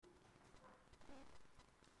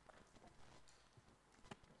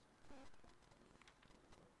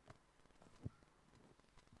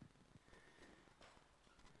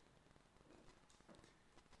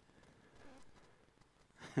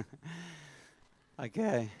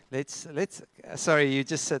Okay, sorry, you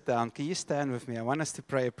just sit down. Can you stand with me? I want us to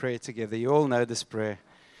pray a prayer together. You all know this prayer.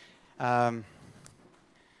 Um,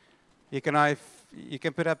 you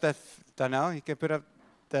can put up that, Daniel, you can put up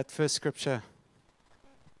that first scripture.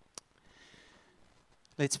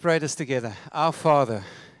 Let's pray this together. Our Father,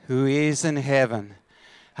 who is in heaven,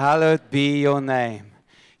 hallowed be your name.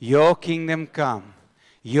 Your kingdom come,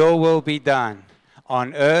 your will be done,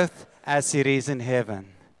 on earth as it is in heaven.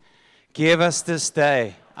 Give us this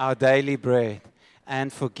day our daily bread,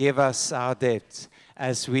 and forgive us our debts,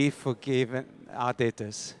 as we forgive our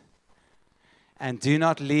debtors. And do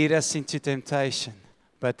not lead us into temptation,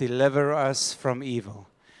 but deliver us from evil.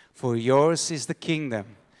 For yours is the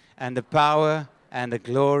kingdom, and the power, and the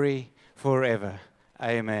glory forever.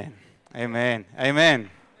 Amen. Amen. Amen.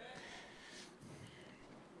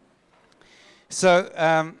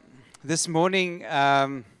 So, this morning,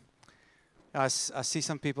 I see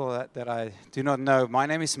some people that I do not know. My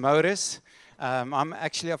name is Maurice. I'm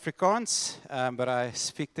actually Afrikaans, but I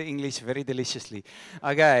speak the English very deliciously.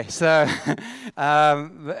 Okay, so,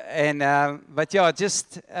 but yeah,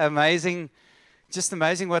 just amazing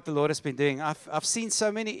what the Lord has been doing. I've seen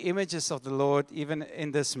so many images of the Lord, even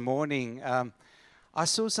in this morning. I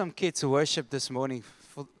saw some kids worship this morning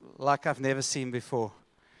like I've never seen before.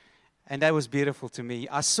 And that was beautiful to me.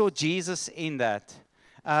 I saw Jesus in that.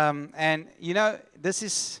 And you know, this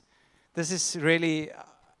is really,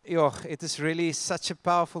 it is really such a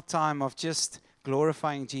powerful time of just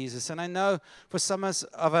glorifying Jesus. And I know for some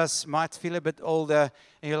of us might feel a bit older,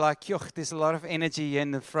 and you're like, there's a lot of energy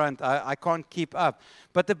in the front. I can't keep up.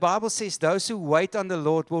 But the Bible says those who wait on the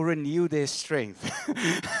Lord will renew their strength.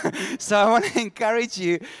 So I want to encourage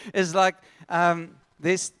you, is like,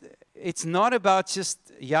 it's not about just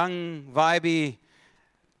young, vibey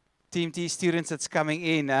TMT students that's coming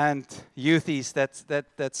in and youthies that's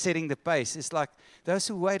setting the pace. It's like those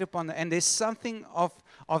who wait upon and there's something of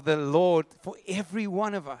the Lord for every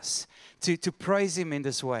one of us to praise Him in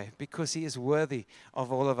this way, because He is worthy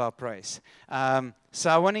of all of our praise. So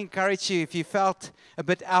I want to encourage you, if you felt a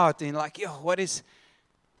bit out and like,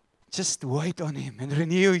 just wait on Him and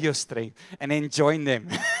renew your strength and then join them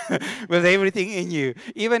with everything in you.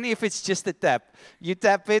 Even if it's just a tap. You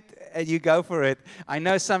tap it and you go for it. I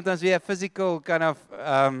know sometimes we have physical kind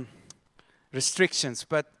of restrictions,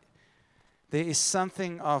 but there is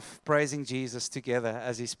something of praising Jesus together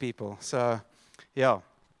as His people. So, yeah.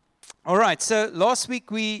 All right, so last week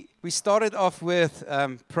we started off with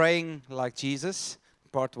praying like Jesus,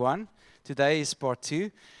 part 1. Today is part 2.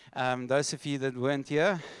 Those of you that weren't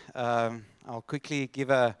here, I'll quickly give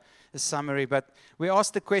a summary. But we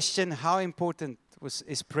asked the question, how important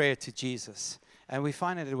is prayer to Jesus? And we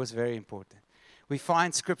find that it was very important. We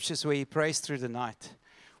find scriptures where He prays through the night.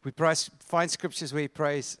 We find scriptures where He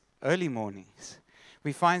prays early mornings.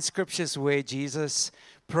 We find scriptures where Jesus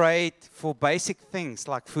prayed for basic things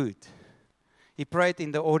like food. He prayed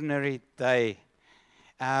in the ordinary day.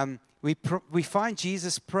 We find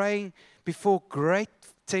Jesus praying before great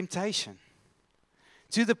temptation,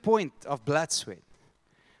 to the point of blood sweat.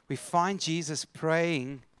 We find Jesus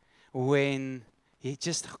praying when he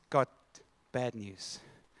just got bad news.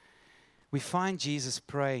 We find Jesus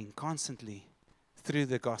praying constantly through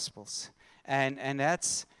the Gospels. And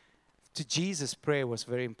that's, to Jesus, prayer was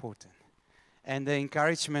very important. And the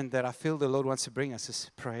encouragement that I feel the Lord wants to bring us is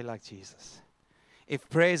pray like Jesus. If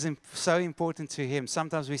prayer is so important to Him,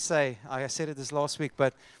 sometimes we say, I said it this last week,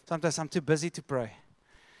 but sometimes I'm too busy to pray.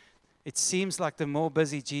 It seems like the more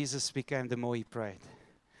busy Jesus became, the more He prayed.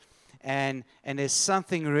 And there's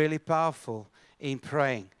something really powerful in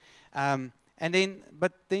praying.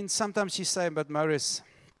 But then sometimes you say, but Maurice,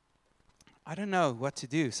 I don't know what to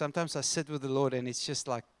do. Sometimes I sit with the Lord and it's just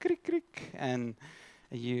like crick, crick. And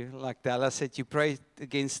you, like Dalla said, you pray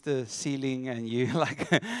against the ceiling and you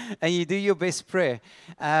and you do your best prayer.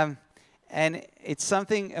 And it's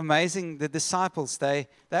something amazing. The disciples, they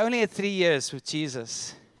only had 3 years with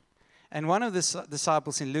Jesus. And one of the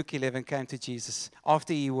disciples in Luke 11 came to Jesus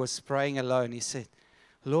after he was praying alone. He said,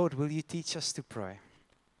 Lord, will you teach us to pray?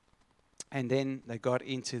 And then they got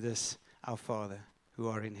into this, our Father who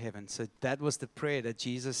are in heaven. So that was the prayer that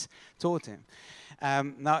Jesus taught him.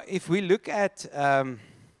 Now, if we look at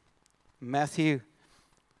Matthew,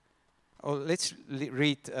 or let's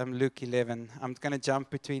read Luke 11. I'm going to jump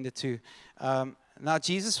between the two. Now,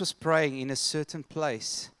 Jesus was praying in a certain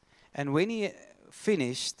place. And when he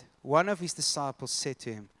finished, one of his disciples said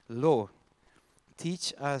to him, Lord,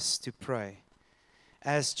 teach us to pray,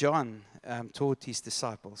 as John taught his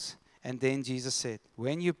disciples. And then Jesus said,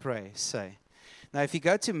 when you pray, say. Now, if you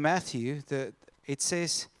go to Matthew, it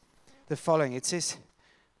says the following. It says,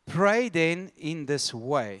 pray then in this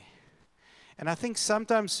way. And I think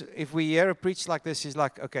sometimes if we hear a preach like this, it's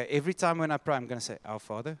like, okay, every time when I pray, I'm going to say, Our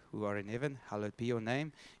Father, who are in heaven, hallowed be your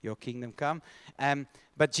name, your kingdom come.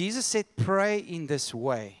 But Jesus said, pray in this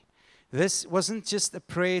way. This wasn't just a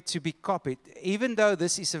prayer to be copied. Even though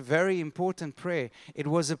this is a very important prayer, it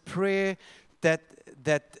was a prayer that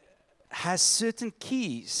has certain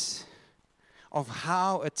keys of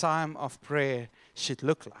how a time of prayer should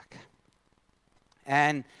look like.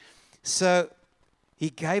 And so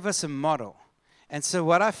he gave us a model. And so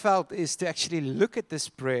what I felt is to actually look at this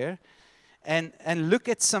prayer and look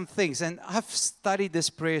at some things. And I've studied this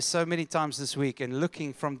prayer so many times this week and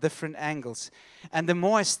looking from different angles. And the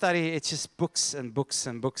more I study, it's just books and books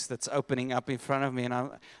and books that's opening up in front of me.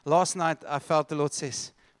 And last night I felt the Lord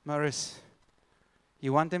says, Maurice,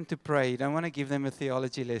 you want them to pray. You don't want to give them a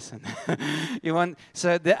theology lesson.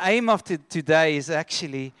 So the aim of today is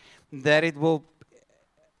actually that it will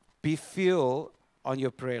be fuel on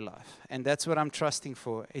your prayer life. And that's what I'm trusting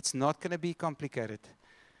for. It's not going to be complicated,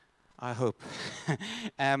 I hope.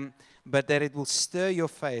 But that it will stir your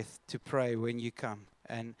faith to pray when you come.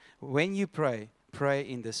 And when you pray, pray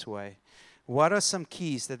in this way. What are some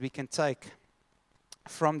keys that we can take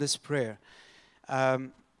from this prayer?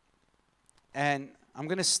 And I'm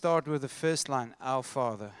going to start with the first line, Our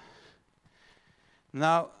Father.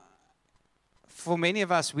 Now, for many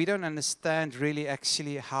of us, we don't understand really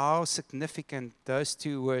actually how significant those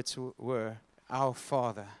two words were, Our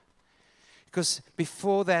Father. Because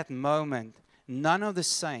before that moment, none of the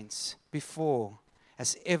saints before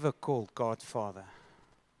has ever called God Father.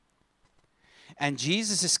 And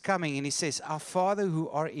Jesus is coming and he says, Our Father who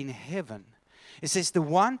are in heaven. It says, the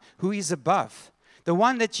one who is above, the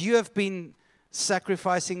one that you have been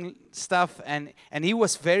sacrificing stuff, and he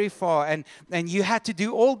was very far, and you had to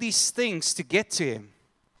do all these things to get to him,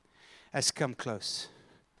 has come close.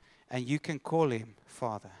 And you can call him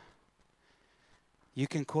Father. You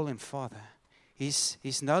can call him Father.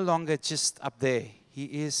 He's no longer just up there. He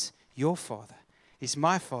is your Father. He's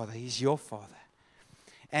my Father. He's your Father.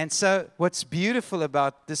 And so what's beautiful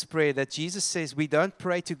about this prayer that Jesus says we don't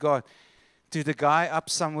pray to God, to the guy up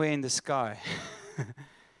somewhere in the sky.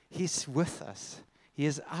 He's with us. He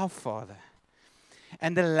is our Father.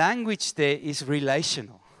 And the language there is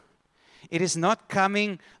relational. It is not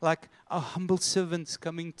coming like our humble servants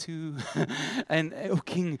coming to and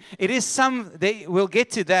King. It is we'll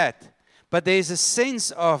get to that. But there's a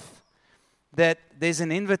sense of that there's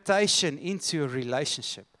an invitation into a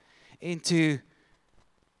relationship. Into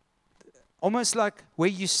almost like where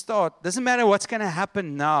you start. Doesn't matter what's going to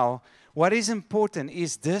happen now. What is important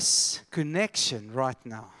is this connection right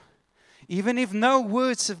now. Even if no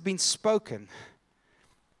words have been spoken,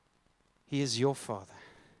 He is your Father.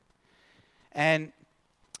 And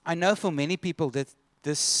I know for many people that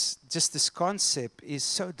this concept is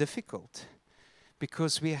so difficult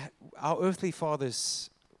because our earthly fathers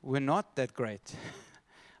were not that great.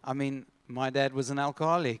 I mean, my dad was an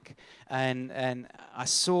alcoholic, and I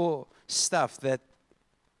saw stuff that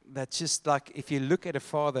just like if you look at a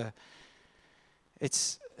father,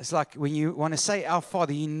 it's like when you want to say our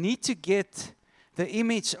Father, you need to get the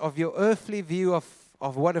image of your earthly view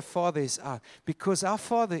of what a father is out. Because our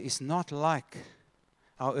Father is not like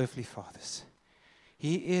our earthly fathers.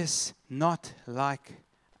 He is not like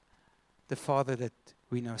the Father that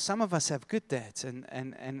we know. Some of us have good dads.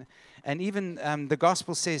 And even the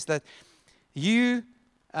gospel says that you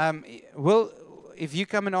will, if you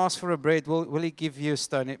come and ask for a bread, will He give you a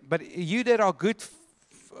stone? But you that are good,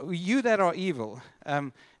 you that are evil,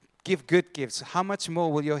 give good gifts. How much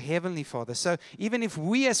more will your heavenly Father? So even if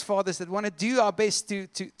we as fathers that want to do our best to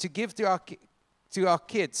give to our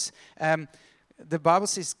kids, the Bible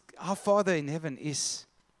says our Father in heaven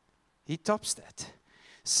He tops that.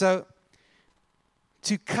 So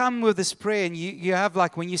to come with this prayer, and you have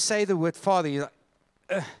like when you say the word Father, you're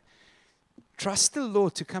like, trust the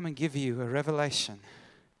Lord to come and give you a revelation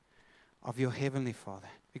of your heavenly Father.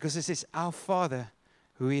 Because it says our Father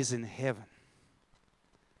who is in heaven.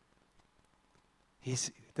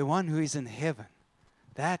 He's the one who is in heaven.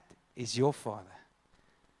 That is your Father.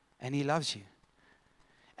 And He loves you.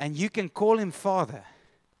 And you can call Him Father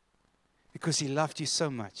because He loved you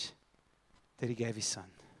so much that He gave His Son.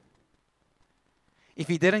 If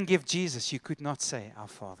He didn't give Jesus, you could not say our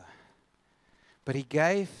Father. But He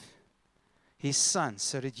gave His Son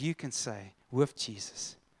so that you can say with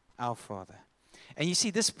Jesus, our Father. And you see,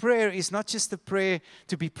 this prayer is not just a prayer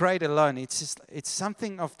to be prayed alone. It's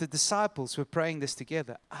something of the disciples were praying this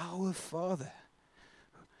together. Our Father.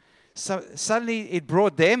 So suddenly it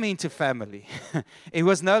brought them into family. It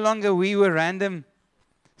was no longer we were random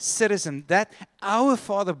citizen, that our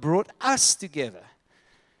Father brought us together.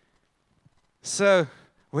 So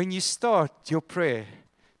when you start your prayer,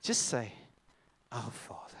 just say, Our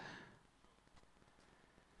Father.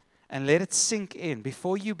 And let it sink in.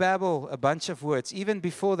 Before you babble a bunch of words, even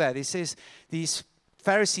before that, he says these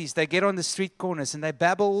Pharisees, they get on the street corners and they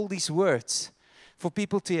babble all these words for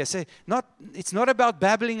people to hear. Say, it's not about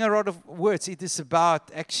babbling a lot of words. It is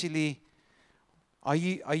about actually, are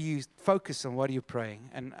you focused on what you're praying?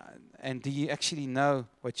 And do you actually know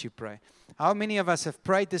what you pray? How many of us have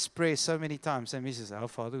prayed this prayer so many times? And we say, Our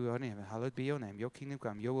Father who art in heaven, hallowed be your name. Your kingdom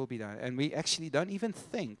come, your will be done. And we actually don't even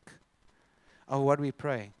think of what we're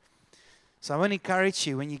praying. So I want to encourage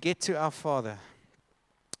you, when you get to Our Father,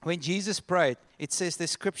 when Jesus prayed, it says there's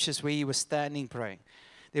scriptures where he was standing praying.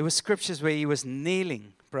 There were scriptures where he was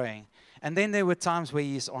kneeling praying. And then there were times where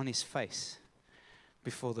he is on his face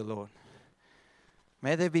before the Lord.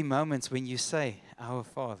 May there be moments when you say, Our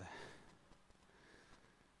Father,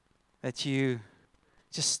 that you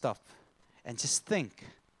just stop and just think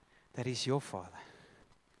that he's your Father.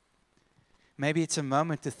 Maybe it's a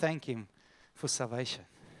moment to thank him for salvation.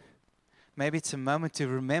 Maybe it's a moment to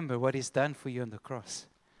remember what he's done for you on the cross.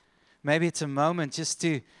 Maybe it's a moment just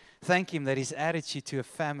to thank him that he's added you to a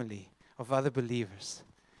family of other believers.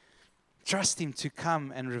 Trust him to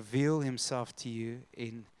come and reveal himself to you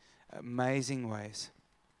in amazing ways.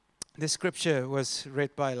 This scripture was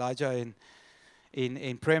read by Elijah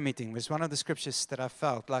in prayer meeting. It was one of the scriptures that I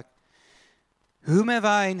felt like, whom have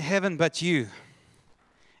I in heaven but you?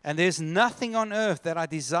 And there's nothing on earth that I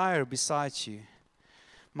desire besides you.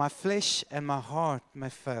 My flesh and my heart may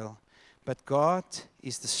fail, but God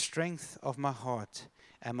is the strength of my heart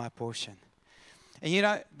and my portion. And you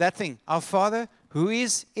know that thing, Our Father who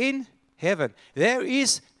is in heaven. There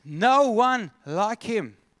is no one like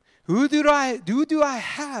him. Who do I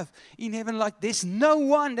have in heaven like this? No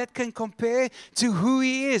one that can compare to who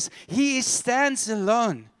he is. He stands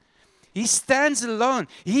alone. He stands alone.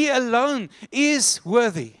 He alone is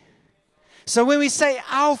worthy. So when we say,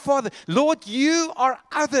 Our Father, Lord, you are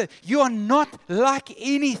other. You are not like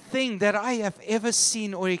anything that I have ever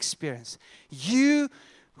seen or experienced. You,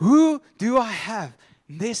 who do I have?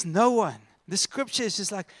 There's no one. The scripture is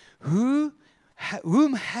just like, whom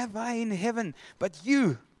have I in heaven but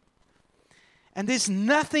you? And there's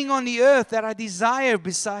nothing on the earth that I desire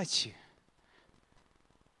besides you.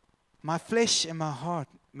 My flesh and my heart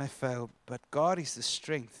may fail, but God is the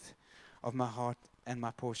strength of my heart and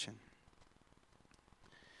my portion.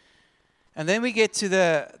 And then we get to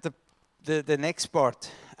the next part.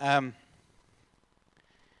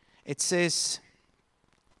 It says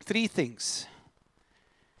 3 things.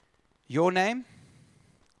 Your name,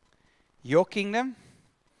 your kingdom,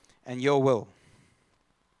 and your will.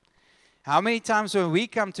 How many times when we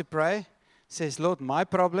come to pray, it says, Lord, my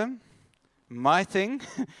problem, my thing,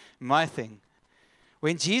 my thing.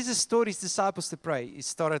 When Jesus taught his disciples to pray, he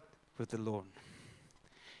started with the Lord.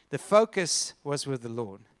 The focus was with the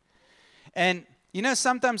Lord. And, you know,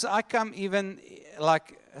 sometimes I come even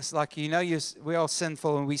like, it's like, you know, we're all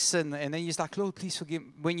sinful and we sin. And then you're like, Lord, please forgive me.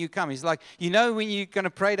 When you come, he's like, you know, when you're going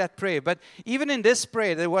to pray that prayer. But even in this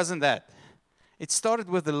prayer, there wasn't that. It started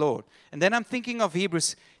with the Lord. And then I'm thinking of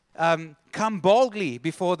Hebrews, come boldly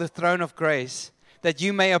before the throne of grace that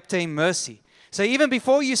you may obtain mercy. So even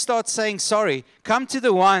before you start saying sorry, come to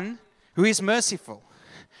the one who is merciful.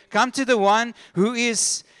 Come to the one who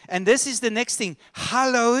is, and this is the next thing,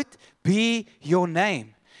 hallowed be your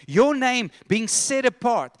name. Your name being set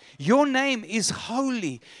apart. Your name is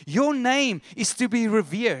holy. Your name is to be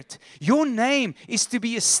revered. Your name is to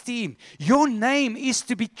be esteemed. Your name is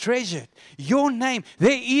to be treasured. Your name,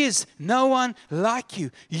 there is no one like you.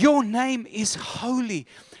 Your name is holy.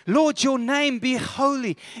 Lord, your name be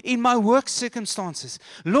holy in my work circumstances.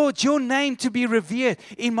 Lord, your name to be revered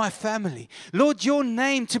in my family. Lord, your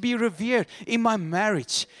name to be revered in my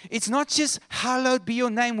marriage. It's not just hallowed be your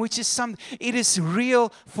name, which is something, it is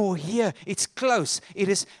real for here. It's close. It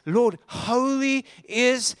is, Lord, holy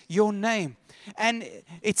is your name. And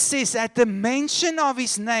it says, at the mention of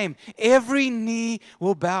his name, every knee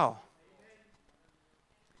will bow.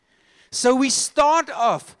 So we start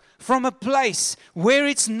off from a place where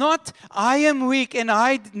it's not, I am weak and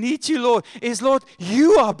I need you, Lord. It's, Lord,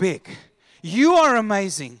 you are big. You are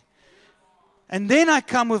amazing. And then I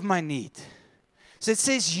come with my need. So it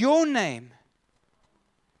says, your name,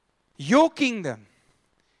 your kingdom,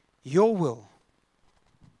 your will.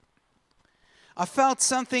 I felt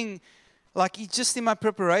something like just in my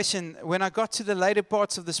preparation, when I got to the later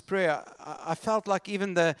parts of this prayer, I felt like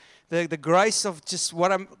even the grace of just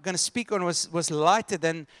what I'm going to speak on was lighter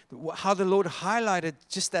than how the Lord highlighted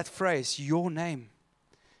just that phrase, your name,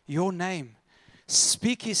 your name.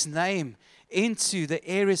 Speak His name into the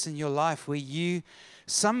areas in your life where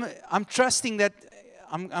I'm trusting that,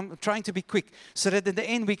 I'm trying to be quick, so that at the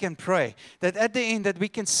end we can pray. That at the end that we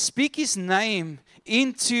can speak His name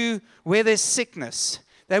into where there's sickness.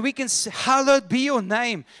 That we can say, hallowed be your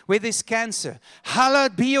name where there's cancer.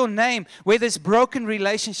 Hallowed be your name where there's broken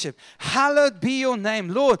relationship. Hallowed be your name.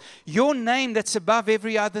 Lord, your name that's above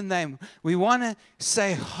every other name. We want to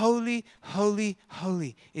say, holy, holy,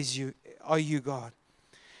 holy are you, God.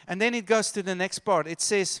 And then it goes to the next part. It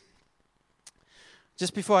says,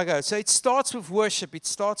 just before I go, so it starts with worship. It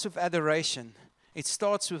starts with adoration. It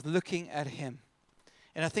starts with looking at Him.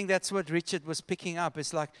 And I think that's what Richard was picking up.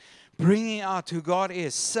 It's like bringing out who God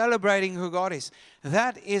is, celebrating who God is.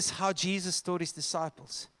 That is how Jesus taught His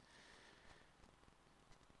disciples.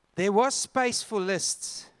 There was space for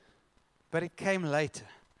lists, but it came later,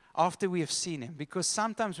 after we have seen Him. Because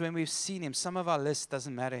sometimes when we've seen Him, some of our list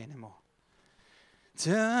doesn't matter anymore.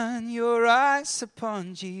 Turn your eyes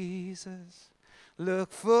upon Jesus.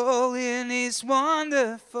 Look full in His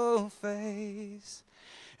wonderful face.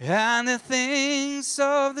 And the things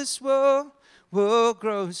of this world will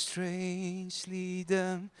grow strangely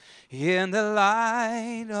dim in the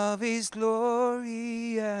light of His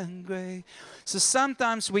glory and grace. So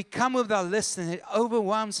sometimes we come with our list and it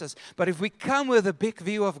overwhelms us. But if we come with a big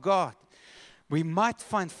view of God, we might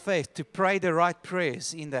find faith to pray the right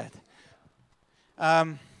prayers in that.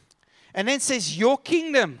 And then it says, your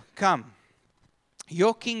kingdom come.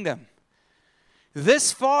 Your kingdom.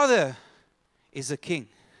 This Father is a king.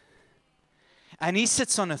 And He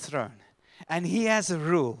sits on a throne. And He has a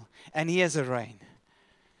rule. And He has a reign.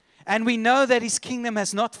 And we know that His kingdom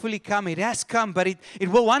has not fully come. It has come, but it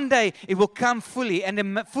will one day, it will come fully. And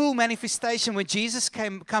the full manifestation, when Jesus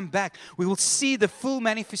come back, we will see the full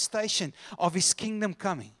manifestation of His kingdom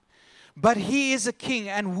coming. But He is a king,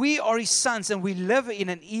 and we are His sons, and we live in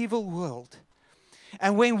an evil world.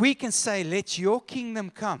 And when we can say, let your kingdom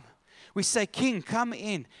come, we say, King, come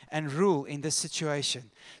in and rule in this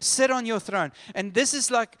situation. Sit on your throne. And this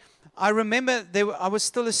is like, I remember I was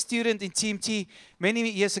still a student in TMT many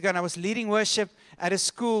years ago, and I was leading worship at a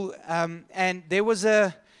school, and there was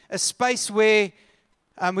a space where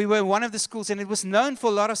we were in one of the schools, and it was known for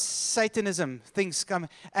a lot of Satanism things coming.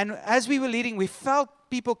 And as we were leading, we felt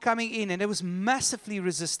people coming in, and there was massive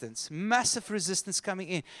resistance coming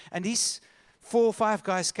in. And these 4 or 5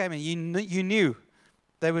 guys came in. You knew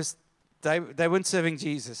they weren't serving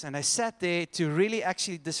Jesus, and they sat there to really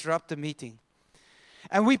actually disrupt the meeting.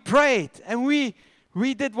 And we prayed, and we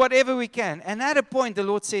did whatever we can. And at a point, the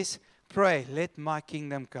Lord says, pray, let my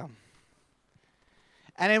kingdom come.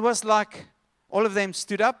 And it was like all of them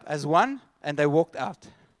stood up as one, and they walked out.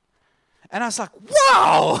 And I was like,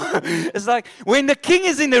 wow! It's like when the king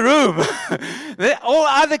is in the room, all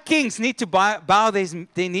other kings need to bow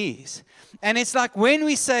their knees. And it's like when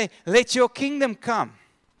we say, let your kingdom come,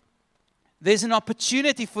 there's an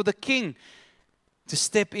opportunity for the king to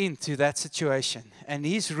step into that situation and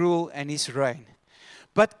His rule and His reign.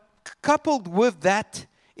 But coupled with that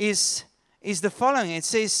is the following. It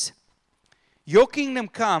says, your kingdom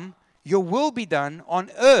come, your will be done on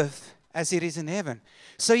earth as it is in heaven.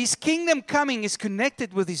 So His kingdom coming is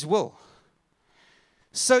connected with His will.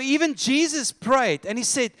 So even Jesus prayed and He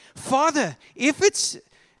said, Father, if it's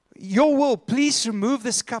your will, please remove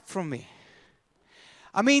this cup from me.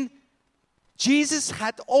 I mean, Jesus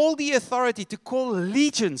had all the authority to call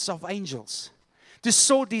legions of angels to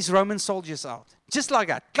sort these Roman soldiers out. Just like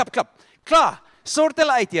that. Klap, klap. Klaar. Sort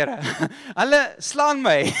hulle uit, Here. Hulle slaan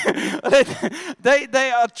my.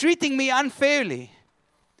 They are treating me unfairly.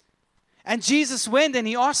 And Jesus went and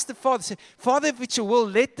He asked the Father, said, Father, if it's your will,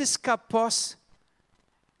 let this cup pass.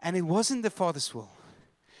 And it wasn't the Father's will.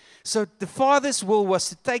 So the Father's will was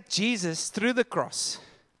to take Jesus through the cross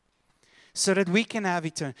so that we can have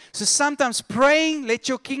eternity. So sometimes praying, let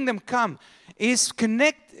your kingdom come, it's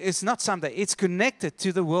connected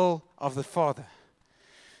to the will of the Father.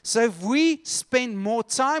 So if we spend more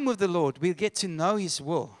time with the Lord, we'll get to know His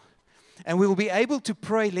will. And we will be able to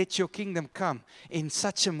pray, let your kingdom come in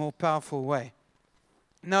such a more powerful way.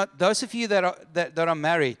 Now, those of you that are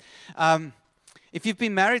married, if you've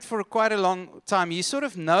been married for quite a long time, you sort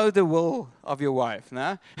of know the will of your wife,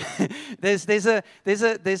 no? There's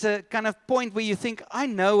a kind of point where you think, I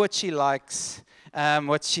know what she likes,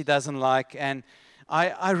 what she doesn't like, and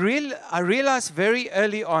I realized very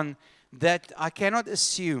early on that I cannot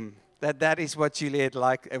assume that is what Juliet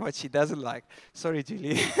likes and what she doesn't like. Sorry,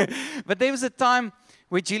 Julie. But there was a time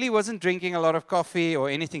where Julie wasn't drinking a lot of coffee or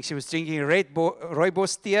anything. She was drinking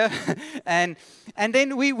rooibos tea. and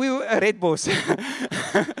then we were Red Bulls.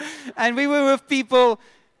 And we were with people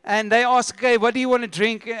And they ask, okay, what do you want to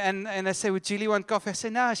drink? And I say, would Julie want coffee? I say,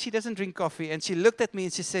 no, she doesn't drink coffee. And she looked at me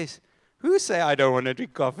and she says, who say I don't want to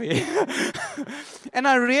drink coffee? And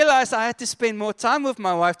I realized I had to spend more time with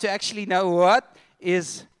my wife to actually know what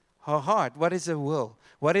is her heart, what is her will.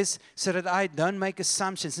 What is, so that I don't make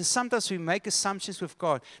assumptions. And sometimes we make assumptions with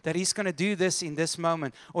God that He's going to do this in this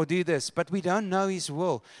moment or do this, but we don't know His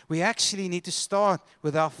will. We actually need to start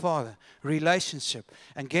with our Father, relationship,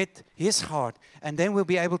 and get His heart. And then we'll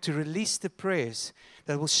be able to release the prayers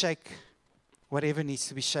that will shake whatever needs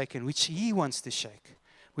to be shaken, which He wants to shake,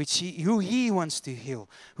 who He wants to heal,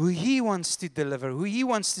 who He wants to deliver, who He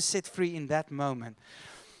wants to set free in that moment.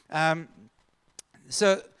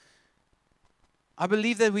 So I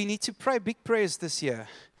believe that we need to pray big prayers this year,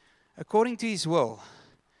 according to His will.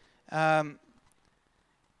 And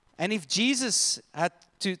if Jesus had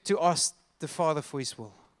to ask the Father for His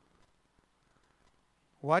will,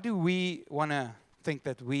 why do we want to think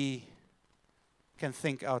that we can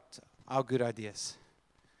think out our good ideas?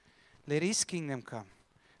 Let His kingdom come.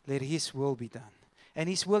 Let His will be done. And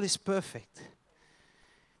His will is perfect.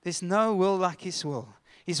 There's no will like His will.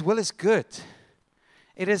 His will is good.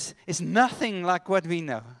 It's nothing like what we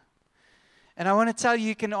know. And I want to tell you,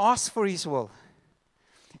 you can ask for His will.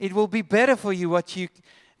 It will be better for you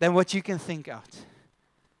than what you can think out.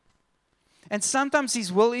 And sometimes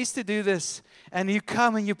His will is to do this, and you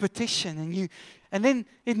come and you petition, and then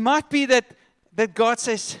it might be that God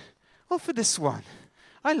says, well, for this one,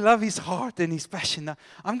 I love his heart and his passion.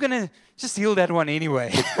 I'm going to just heal that one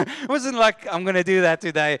anyway. It wasn't like I'm going to do that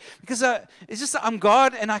today. Because it's just I'm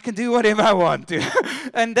God and I can do whatever I want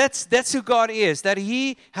to. And that's who God is. That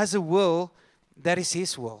He has a will that is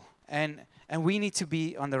His will. And we need to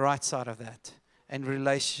be on the right side of that and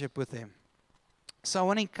relationship with Him. So I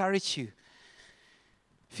want to encourage you.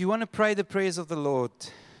 If you want to pray the prayers of the Lord,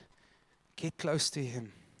 get close to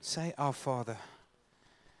Him. Say, Our Father.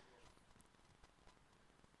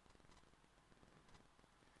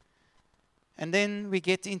 And then we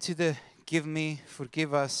get into the give me,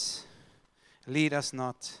 forgive us, lead us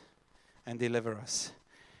not, and deliver us.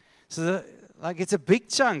 So it's a big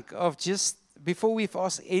chunk of just before we've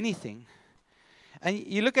asked anything. And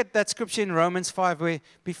you look at that scripture in Romans 5 where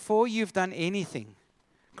before you've done anything,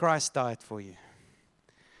 Christ died for you.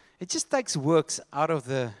 It just takes works out of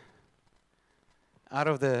the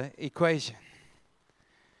equation.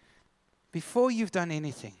 Before you've done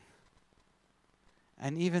anything,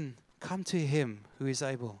 and even come to Him who is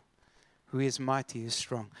able, who is mighty, who is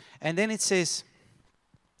strong. And then it says,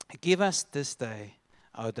 give us this day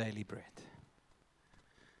our daily bread.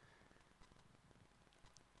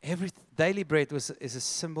 Every daily bread is a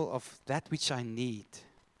symbol of that which I need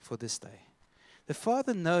for this day. The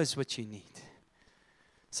Father knows what you need.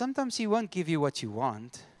 Sometimes He won't give you what you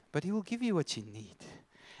want, but He will give you what you need.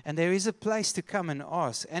 And there is a place to come and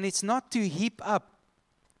ask. And it's not to heap up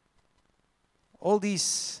all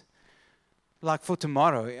these, like for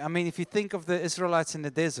tomorrow. I mean, if you think of the Israelites in the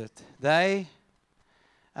desert, they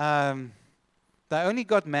only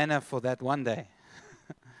got manna for that one day.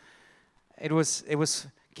 It was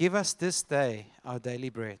give us this day our daily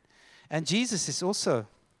bread. And Jesus is also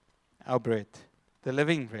our bread, the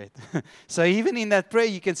living bread. So even in that prayer,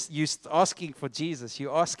 you're asking for Jesus.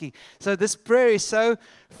 You're asking. So this prayer is so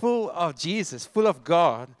full of Jesus, full of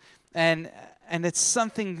God, and it's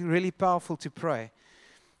something really powerful to pray.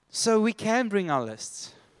 So we can bring our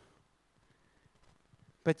lists.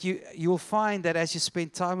 But you'll find that as you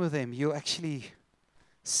spend time with Him, you'll actually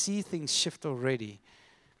see things shift already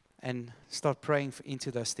and start praying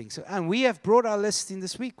into those things. And we have brought our list in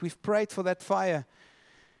this week. We've prayed for that fire.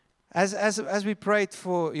 As we prayed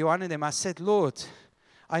for Johan and them, I said, Lord,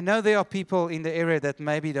 I know there are people in the area that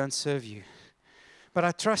maybe don't serve You. But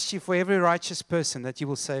I trust You for every righteous person that You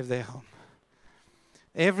will save their home.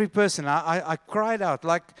 Every person, I cried out,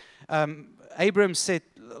 like Abraham said,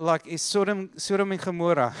 like, is Sodom and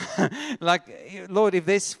Gomorrah. Like, Lord, if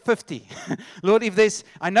there's 50. Lord, if there's,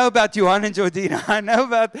 I know about Johan and Jordina. I know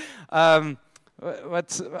about,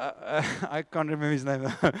 I can't remember his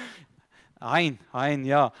name. Hein,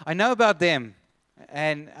 yeah. I know about them.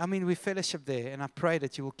 And, I mean, we fellowship there. And I pray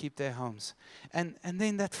that You will keep their homes. And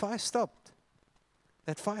then that fire stopped.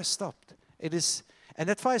 That fire stopped. And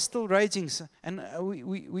that fire is still raging, and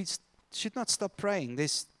we should not stop praying.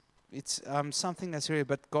 It's something that's real.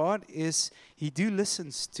 But God He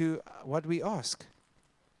listens to what we ask.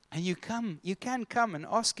 And you can come and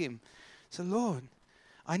ask Him. So, Lord,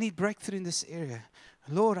 I need breakthrough in this area.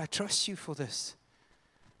 Lord, I trust You for this.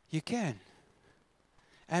 You can.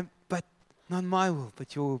 But not my will,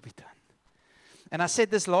 but Your will be done. And I said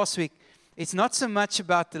this last week. it's not so much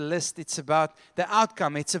about the list, it's about the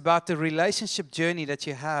outcome. It's about the relationship journey that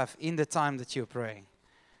you have in the time that you're praying.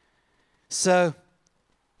 So,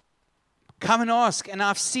 come and ask. And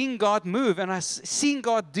I've seen God move, and I've seen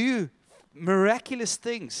God do miraculous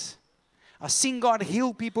things. I've seen God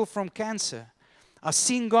heal people from cancer. I've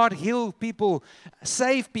seen God heal people,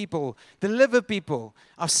 save people, deliver people.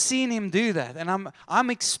 I've seen Him do that. And I'm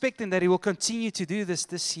expecting that He will continue to do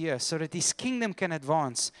this year so that His kingdom can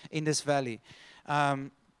advance in this valley.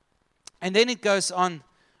 And then it goes on.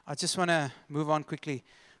 I just want to move on quickly.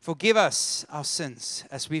 Forgive us our sins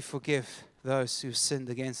as we forgive those who sinned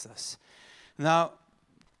against us. Now,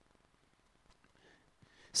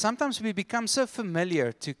 sometimes we become so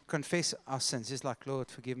familiar to confess our sins. It's like,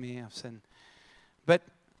 Lord, forgive me, I've sinned. But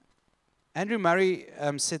Andrew Murray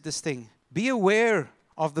said this thing, be aware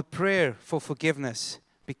of the prayer for forgiveness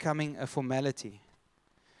becoming a formality.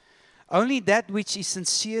 Only that which is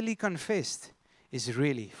sincerely confessed is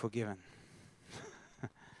really forgiven.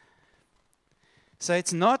 So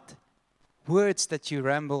it's not words that you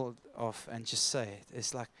ramble off and just say it.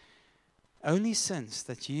 It's like only sins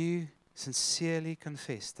that you sincerely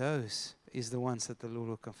confess, those is the ones that the Lord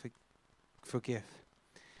will forgive.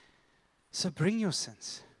 So bring your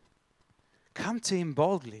sins. Come to Him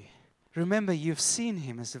boldly. Remember, you've seen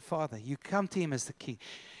Him as the Father. You come to Him as the King.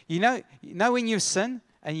 You know when you sin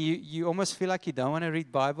and you almost feel like you don't want to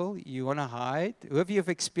read Bible, you want to hide. Whoever you've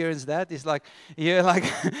experienced that is like, you're like,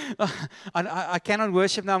 I cannot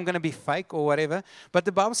worship now, I'm going to be fake or whatever. But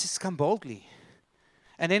the Bible says, come boldly.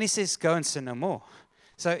 And then He says, go and sin no more.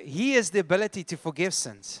 So He has the ability to forgive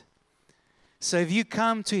sins. So if you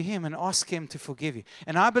come to Him and ask Him to forgive you.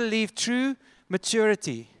 And I believe true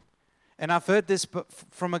maturity, and I've heard this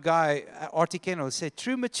from a guy, R.T. Kendall, said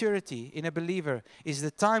true maturity in a believer is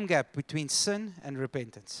the time gap between sin and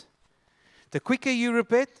repentance. The quicker you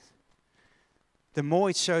repent, the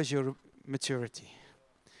more it shows your maturity.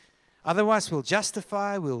 Otherwise, we'll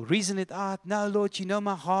justify, we'll reason it out. No, Lord, you know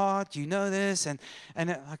my heart, you know this. And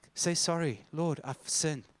I say, sorry, Lord, I've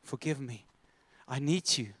sinned. Forgive me. I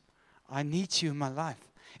need you. I need you in my life.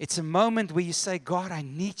 It's a moment where you say, God, I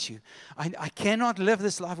need you. I cannot live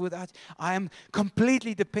this life without you. I am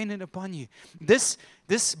completely dependent upon you. This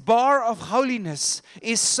bar of holiness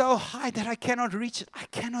is so high that I cannot reach it. I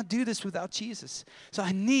cannot do this without Jesus. So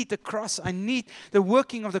I need the cross. I need the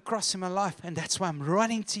working of the cross in my life. And that's why I'm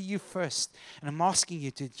running to you first. And I'm asking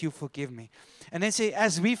you to forgive me. And then say,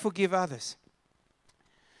 as we forgive others.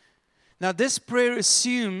 Now this prayer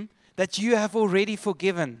assumes that you have already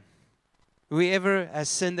forgiven whoever has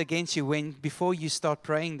sinned against you before you start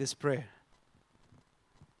praying this prayer.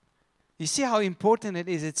 You see how important it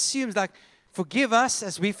is? It seems like forgive us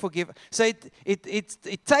as we forgive. So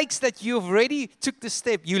it takes that you already took the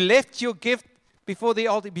step. You left your gift before the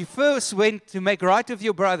altar. You first went to make right with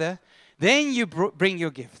your brother. Then you bring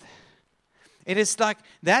your gift. It is like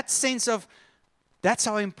that sense of, that's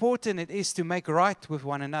how important it is to make right with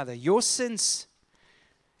one another. Your sins.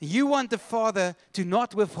 You want the Father to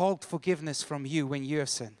not withhold forgiveness from you when you have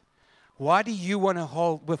sinned. Why do you want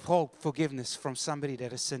to withhold forgiveness from somebody that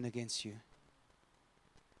has sinned against you?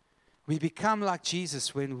 We become like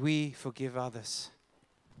Jesus when we forgive others.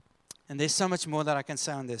 And there's so much more that I can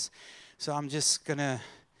say on this. So I'm just going to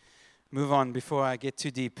move on before I get too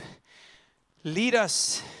deep. Lead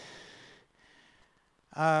us,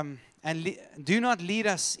 do not lead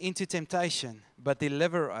us into temptation, but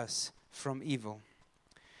deliver us from evil.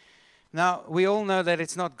 Now, we all know that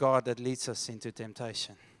it's not God that leads us into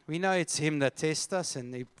temptation. We know it's Him that tests us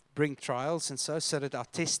and He brings trials and so that our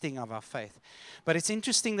testing of our faith. But it's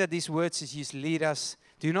interesting that these words is used, lead us,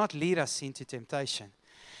 do not lead us into temptation.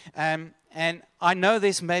 And I know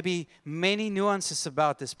there's maybe many nuances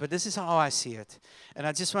about this, but this is how I see it. And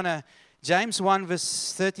I just want to, James 1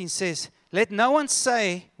 verse 13 says, let no one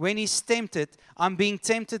say when he's tempted, I'm being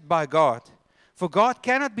tempted by God. For God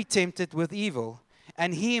cannot be tempted with evil,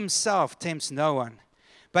 and He Himself tempts no one.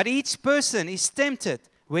 But each person is tempted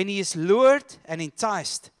when he is lured and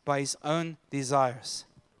enticed by his own desires.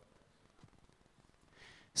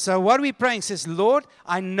 So what we're praying says, Lord,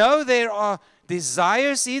 I know there are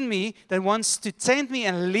desires in me that wants to tempt me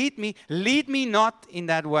and lead me. Lead me not in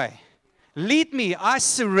that way. Lead me. I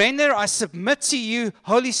surrender. I submit to you,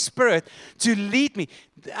 Holy Spirit, to lead me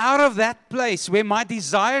out of that place where my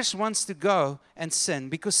desires wants to go and sin.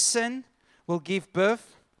 Because sin will give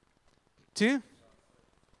birth to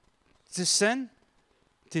sin,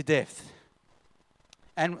 to death.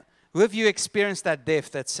 And who have you experienced that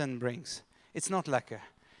death that sin brings? It's not lekker.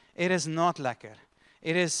 It is not lekker.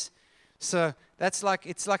 It is, so that's like,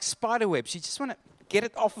 it's like spider webs. You just want to get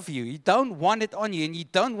it off of you. You don't want it on you, and you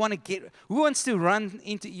don't want to get. Who wants to run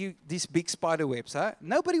into you these big spider webs? Huh?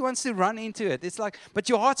 Nobody wants to run into it. It's like, but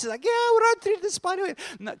your heart's like, yeah, I'll run through the spider web.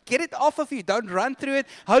 No, get it off of you. Don't run through it.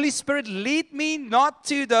 Holy Spirit, lead me not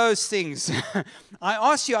to those things. I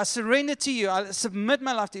ask you, I surrender to you. I submit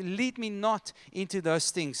my life to you. Lead me not into those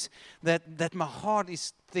things that my heart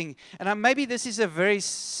is thing. And maybe this is a very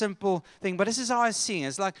simple thing, but this is how I see it.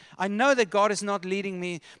 It's like, I know that God is not leading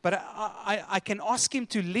me, but I can ask Him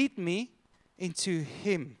to lead me into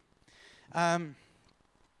Him. And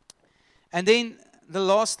then the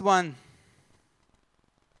last one,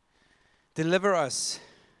 deliver us.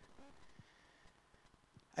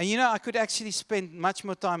 And you know, I could actually spend much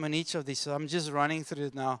more time on each of these, so I'm just running through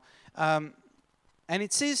it now. And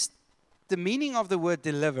it says, the meaning of the word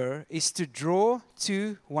deliver is to draw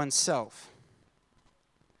to oneself.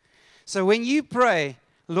 So when you pray,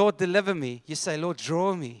 Lord, deliver me, you say, Lord,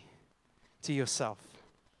 draw me to yourself.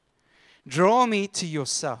 Draw me to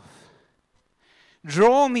yourself.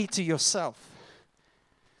 Draw me to yourself.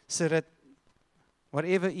 So that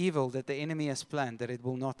whatever evil that the enemy has planned, that it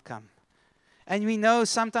will not come. And we know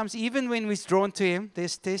sometimes, even when we're drawn to Him,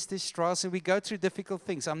 there's tests, there's trials, and we go through difficult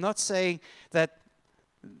things. I'm not saying that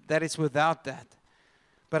it's without that.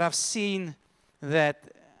 But I've seen that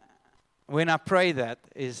when I pray that,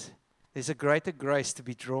 there's a greater grace to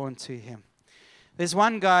be drawn to Him. There's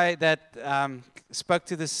one guy that spoke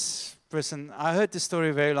to this person. I heard the story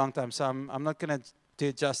a very long time, so I'm not going to do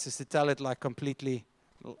it justice to tell it like completely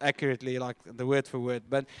accurately, like the word for word.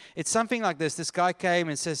 But it's something like this. This guy came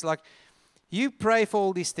and says, like, you pray for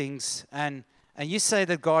all these things, and you say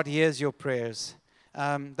that God hears your prayers.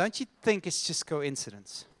 Don't you think it's just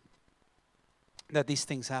coincidence that these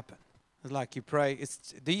things happen? It's like you pray.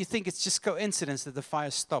 Do you think it's just coincidence that the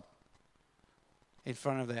fire stopped in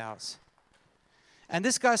front of the house? And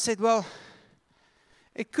this guy said, well,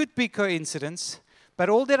 it could be coincidence, but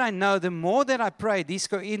all that I know, the more that I pray, these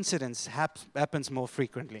coincidences happens more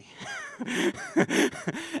frequently.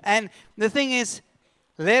 And the thing is,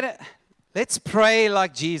 let's pray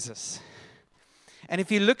like Jesus. And if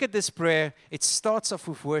you look at this prayer, it starts off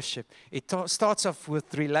with worship. It starts off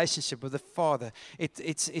with relationship with the Father.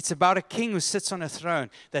 It's about a king who sits on a throne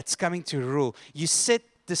that's coming to rule. You set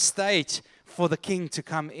the stage for the king to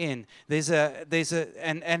come in.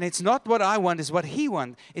 And it's not what I want, it's what He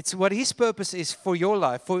wants. It's what His purpose is for your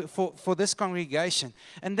life, for this congregation.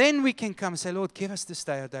 And then we can come and say, Lord, give us this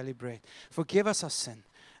day our daily bread. Forgive us our sin.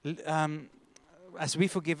 As we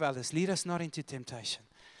forgive others, lead us not into temptation.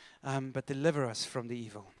 But deliver us from the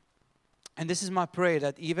evil. And this is my prayer,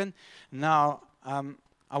 that even now,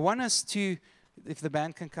 I want us to, if the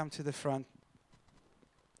band can come to the front,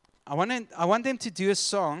 I want them to do a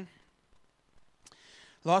song.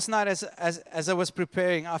 Last night, as I was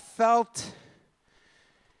preparing, I felt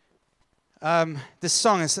this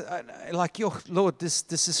song is like, yo, Lord,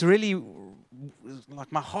 this is really,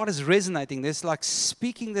 like my heart is resonating. There's like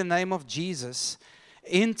speaking the name of Jesus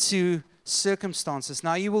into circumstances.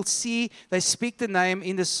 Now you will see they speak the name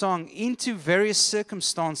in the song into various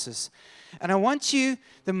circumstances. And I want you,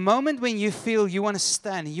 the moment when you feel you want to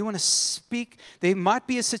stand, you want to speak, there might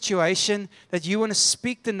be a situation that you want to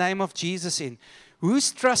speak the name of Jesus in.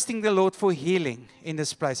 Who's trusting the Lord for healing in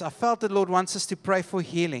this place? I felt the Lord wants us to pray for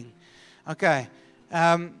healing. Okay.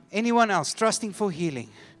 Anyone else trusting for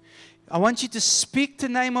healing? I want you to speak the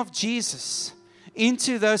name of Jesus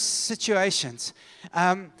into those situations.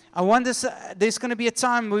 I want this, there's going to be a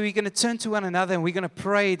time where we're going to turn to one another and we're going to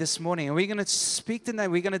pray this morning. And we're going to speak the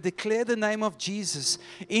name. We're going to declare the name of Jesus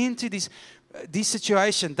into this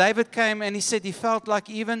situation. David came and he said he felt like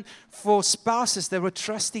even for spouses, they were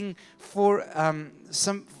trusting for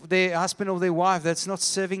their husband or their wife that's not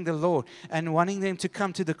serving the Lord and wanting them to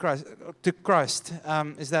come to Christ.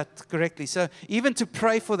 Is that correctly? So even to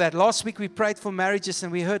pray for that. Last week we prayed for marriages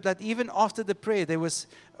and we heard that even after the prayer there was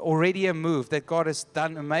already a move, that God has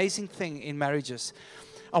done an amazing thing in marriages.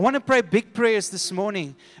 I want to pray big prayers this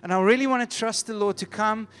morning, and I really want to trust the Lord to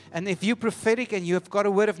come. And if you're prophetic and you have got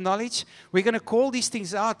a word of knowledge, we're going to call these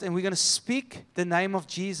things out and we're going to speak the name of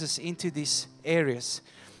Jesus into these areas.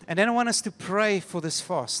 And then I want us to pray for this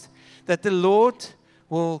fast, that the Lord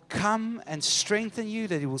will come and strengthen you,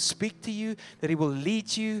 that He will speak to you, that He will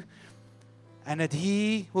lead you, and that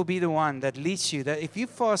He will be the one that leads you. That if you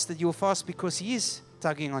fast, that you'll fast because He is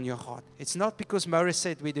tugging on your heart. It's not because Maurice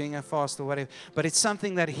said we're doing a fast or whatever, but it's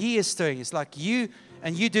something that He is doing. It's like you,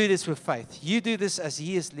 and you do this with faith. You do this as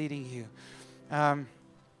He is leading you.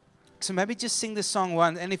 So maybe just sing the song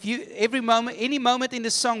one. And if you, any moment in the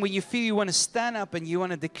song when you feel you want to stand up and you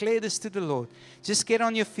want to declare this to the Lord, just get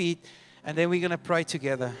on your feet, and then we're going to pray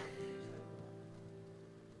together.